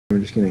I'm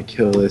just gonna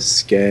kill this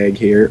skag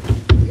here.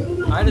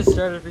 I just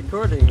started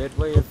recording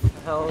midway of his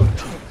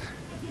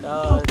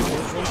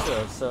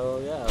intro,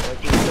 so yeah,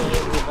 like you're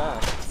saying, we're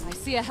back. I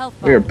see a health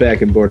We are bar.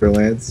 back in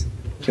Borderlands,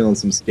 killing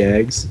some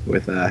skags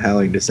with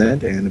Howling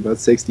Descent and about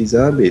 60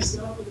 zombies.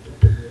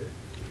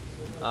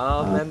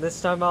 And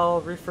this time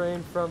I'll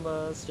refrain from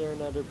staring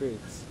at her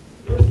boobs.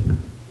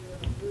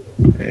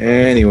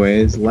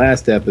 Anyways,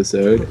 last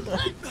episode,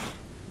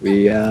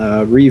 we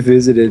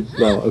revisited,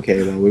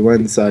 we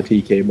went and saw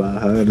TK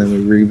Baja, and then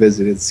we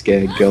revisited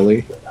Skag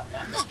Gully.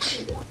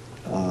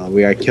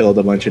 We got killed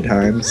a bunch of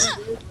times.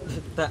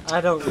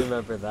 I don't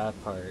remember that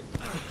part.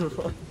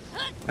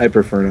 I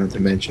prefer not to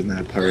mention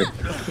that part.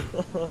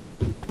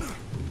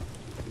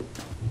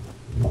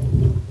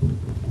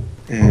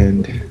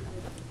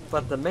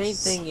 But the main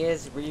thing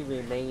is we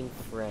remain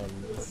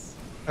friends.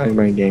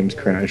 My game's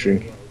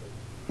crashing.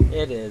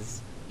 It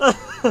is.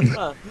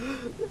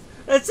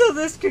 And so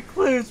this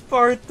concludes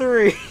part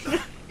 3.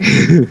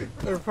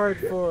 Or part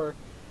 4.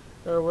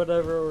 Or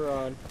whatever we're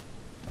on.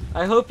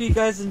 I hope you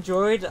guys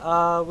enjoyed.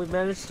 We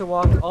managed to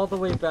walk all the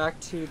way back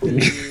to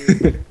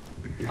the...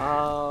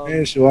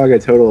 Managed to walk a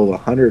total of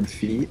 100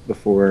 feet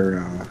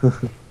before...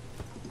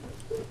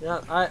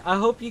 Yeah, I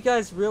hope you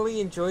guys really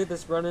enjoy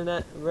this running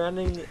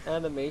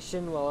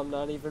animation while I'm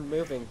not even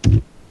moving.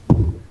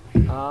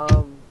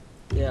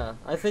 Yeah,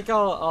 I think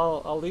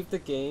I'll leave the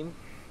game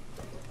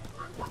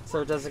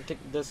so it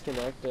doesn't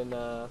disconnect, and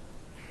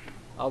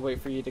I'll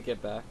wait for you to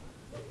get back.